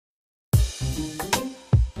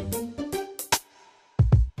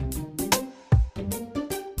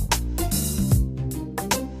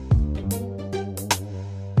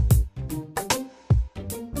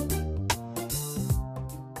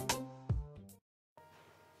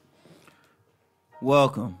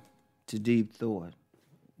Welcome to Deep Thought.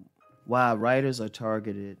 Why writers are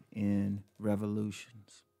targeted in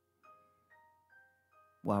revolutions.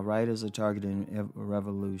 Why writers are targeted in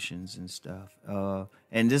revolutions and stuff.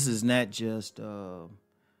 And this is not just,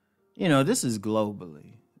 this is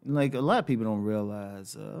globally. Like, a lot of people don't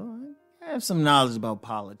realize, I have some knowledge about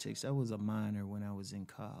politics. I was a minor when I was in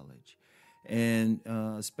college. And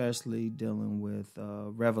especially dealing with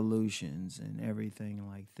revolutions and everything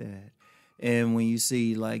like that. And when you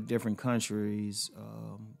see like different countries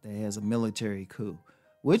that has a military coup,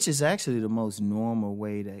 which is actually the most normal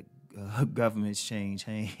way that governments change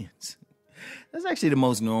hands. That's actually the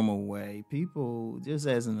most normal way. People, just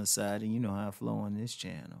as an aside, and you know how I flow on this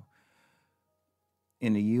channel.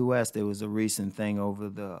 In the U.S., there was a recent thing over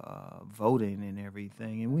the voting and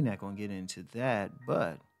everything, and we're not going to get into that,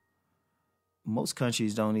 but most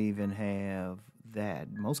countries don't even have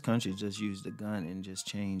that. Most countries just use the gun and just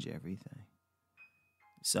change everything.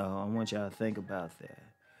 So I want y'all to think about that.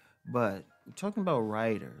 But we're talking about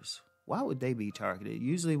writers. Why would they be targeted?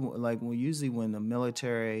 Usually when the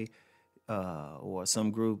military or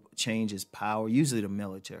some group changes power, usually the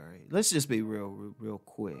military. Let's just be real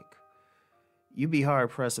quick. You'd be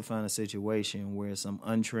hard pressed to find a situation where some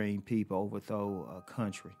untrained people overthrow a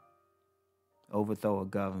country, overthrow a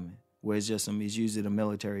government. Where it's usually the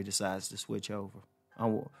military decides to switch over.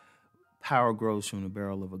 Power grows from the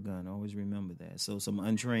barrel of a gun. Always remember that. So some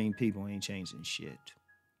untrained people ain't changing shit.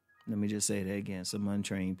 Let me just say that again. Some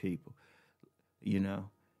untrained people. You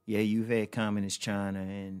know, yeah, you've had communist China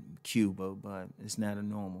and Cuba, but it's not a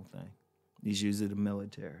normal thing. It's usually the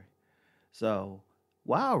military. So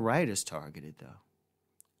why are writers targeted, though?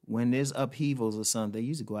 When there's upheavals or something, they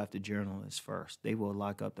usually go after journalists first. They will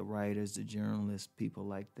lock up the writers, the journalists, people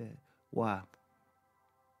like that. Why?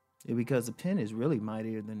 Because the pen is really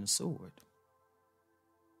mightier than the sword.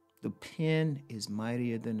 The pen is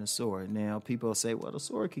mightier than the sword. Now, people say, well, the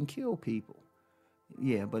sword can kill people.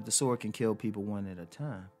 Yeah, but the sword can kill people one at a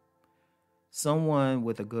time. Someone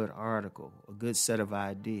with a good article, a good set of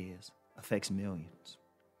ideas, affects millions.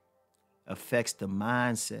 Affects the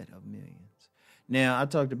mindset of millions. Now, I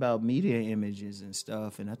talked about media images and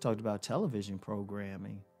stuff, and I talked about television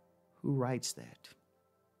programming. Who writes that?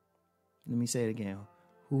 Let me say it again.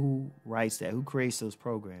 Who writes that? Who creates those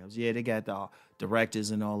programs? Yeah, they got the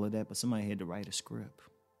directors and all of that, but somebody had to write a script.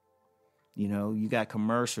 You know, you got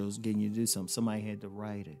commercials getting you to do something. Somebody had to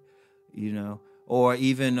write it, you know. Or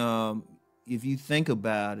even if you think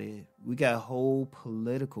about it, we got whole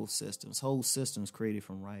political systems, whole systems created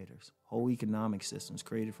from writers, whole economic systems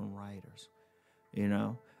created from writers, you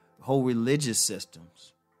know, whole religious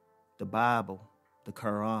systems, the Bible, the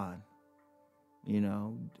Quran, you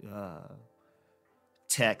know,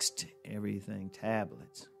 text, everything,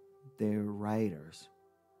 tablets. They're writers.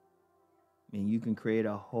 I mean, you can create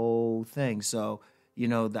a whole thing. So, you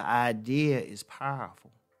know, the idea is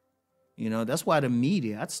powerful. You know, that's why the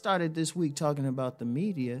media, I started this week talking about the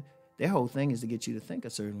media. Their whole thing is to get you to think a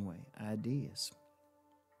certain way, ideas.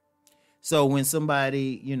 So when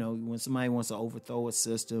somebody wants to overthrow a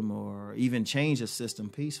system or even change a system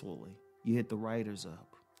peacefully, you hit the writers up.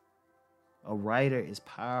 A writer is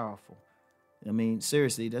powerful. I mean,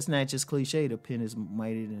 seriously, that's not just cliche. The pen is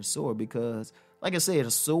mightier than a sword because, like I said,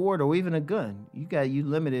 a sword or even a gun, you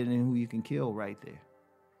limited in who you can kill right there.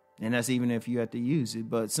 And that's even if you have to use it.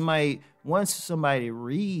 But once somebody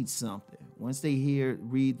reads something, once they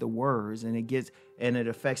read the words and it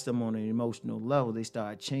affects them on an emotional level, they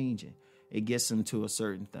start changing. It gets them to a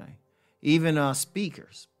certain thing. Even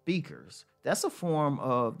speakers, that's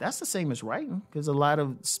the same as writing because a lot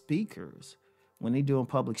of speakers, when they're doing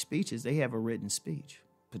public speeches, they have a written speech,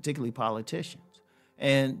 particularly politicians.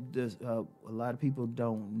 And a lot of people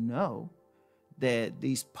don't know that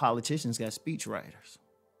these politicians got speech writers.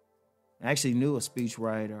 I actually knew a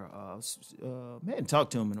speechwriter. I hadn't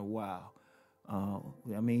talked to him in a while.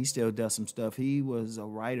 He still does some stuff. He was a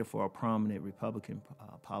writer for a prominent Republican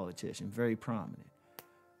politician, very prominent.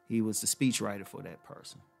 He was the speechwriter for that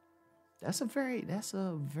person. That's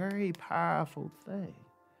a very powerful thing,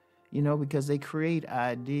 you know, because they create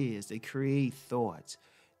ideas, they create thoughts.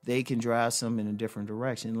 They can drive some in a different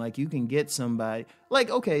direction. Like you can get somebody, like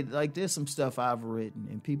there's some stuff I've written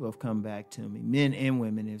and people have come back to me, men and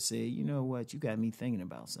women have said, you know what, you got me thinking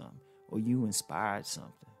about something or you inspired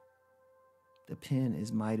something. The pen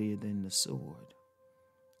is mightier than the sword.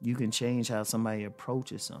 You can change how somebody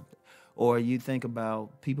approaches something. Or you think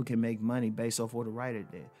about people can make money based off what a writer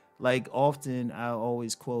did. Like often I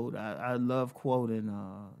always quote, I love quoting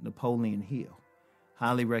Napoleon Hill.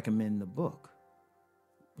 Highly recommend the book.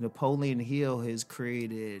 Napoleon Hill has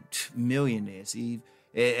created millionaires.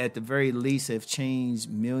 at the very least have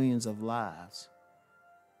changed millions of lives.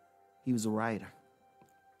 He was a writer.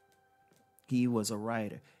 He was a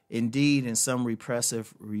writer. Indeed, in some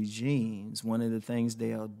repressive regimes, one of the things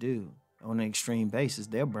they'll do on an extreme basis,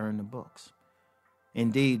 they'll burn the books.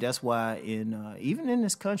 Indeed, that's why even in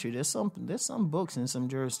this country, there's some books in some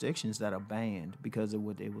jurisdictions that are banned because of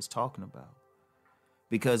what they was talking about.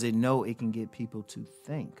 Because they know it can get people to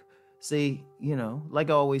think. See, like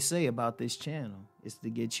I always say about this channel, it's to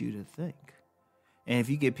get you to think. And if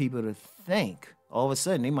you get people to think, all of a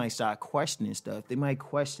sudden they might start questioning stuff. They might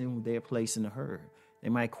question their place in the herd. They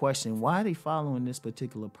might question, why are they following this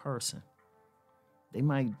particular person? They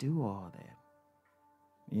might do all that,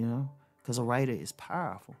 because a writer is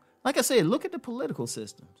powerful. Like I said, look at the political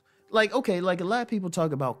systems. Like a lot of people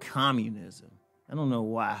talk about communism. I don't know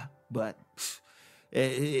why, but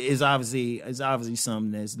it's obviously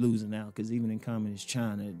something that's losing out, because even in communist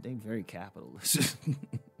China, they're very capitalist.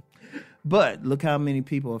 But look how many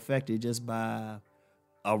people are affected just by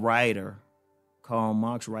a writer, Karl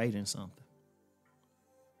Marx, writing something.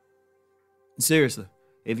 Seriously,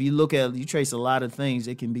 if you trace a lot of things,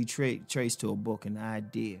 it can be traced to a book, an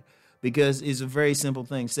idea, because it's a very simple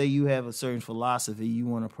thing. Say you have a certain philosophy you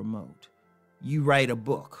want to promote. You write a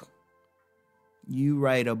book. You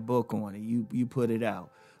write a book on it. You put it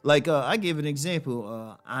out. Like I give an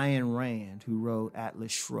example. Ayn Rand, who wrote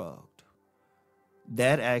Atlas Shrugged.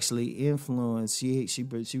 That actually influenced.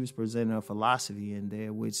 She was presenting a philosophy in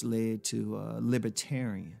there, which led to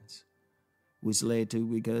libertarians. Which led to,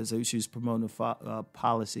 because she was promoting the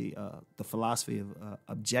philosophy of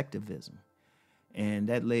objectivism. And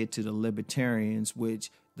that led to the libertarians,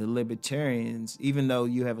 which the libertarians, even though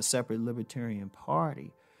you have a separate libertarian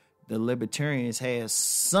party, the libertarians have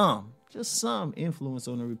just some influence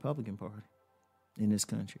on the Republican Party in this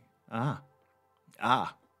country.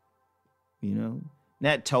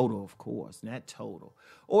 Not total, of course, not total.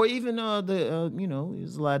 Or even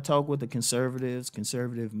there's a lot of talk with the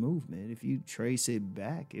conservative movement. If you trace it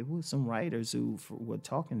back, it was some writers who were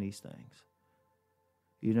talking these things.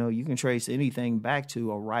 You can trace anything back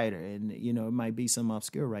to a writer, and it might be some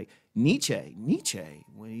obscure right. Nietzsche,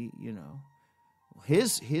 when he,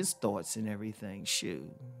 his thoughts and everything.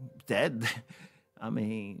 That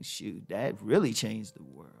really changed the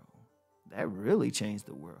world. That really changed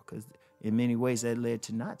the world, because in many ways that led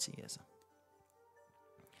to Nazism.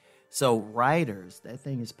 So writers, that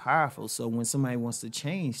thing is powerful. So when somebody wants to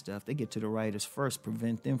change stuff, they get to the writers first,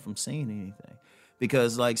 prevent them from saying anything.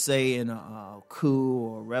 Because, like, say in a coup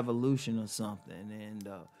or revolution or something, and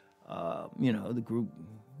the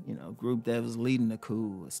group that was leading the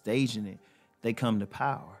coup or staging it, they come to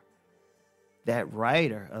power. That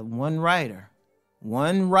writer, one writer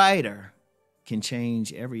can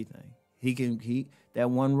change everything. That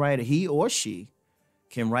one writer, he or she,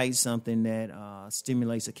 can write something that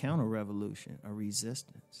stimulates a counter-revolution, a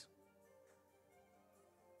resistance.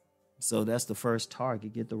 So that's the first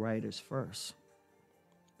target. Get the writers first,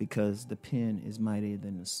 because the pen is mightier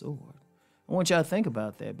than the sword. I want y'all to think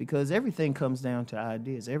about that, because everything comes down to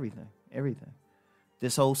ideas. Everything.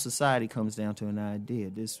 This whole society comes down to an idea.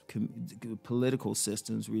 This political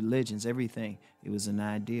systems, religions, everything. It was an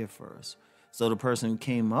idea first. So the person who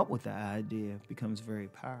came up with the idea becomes very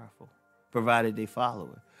powerful, provided they follow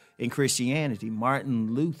it. In Christianity,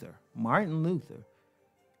 Martin Luther,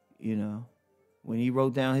 when he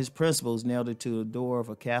wrote down his principles, nailed it to the door of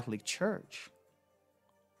a Catholic church,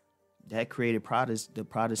 that created the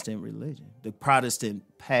Protestant religion, the Protestant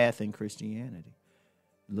path in Christianity.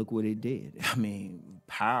 Look what it did.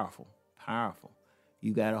 Powerful.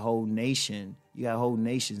 You got a whole nation. You got whole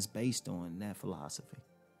nations based on that philosophy.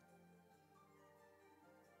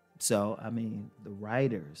 So, the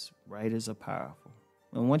writers are powerful.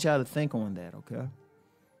 I want y'all to think on that, okay?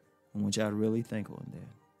 I want y'all to really think on that.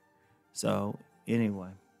 So,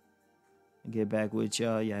 anyway, I'll get back with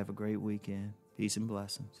y'all. Y'all have a great weekend. Peace and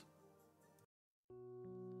blessings.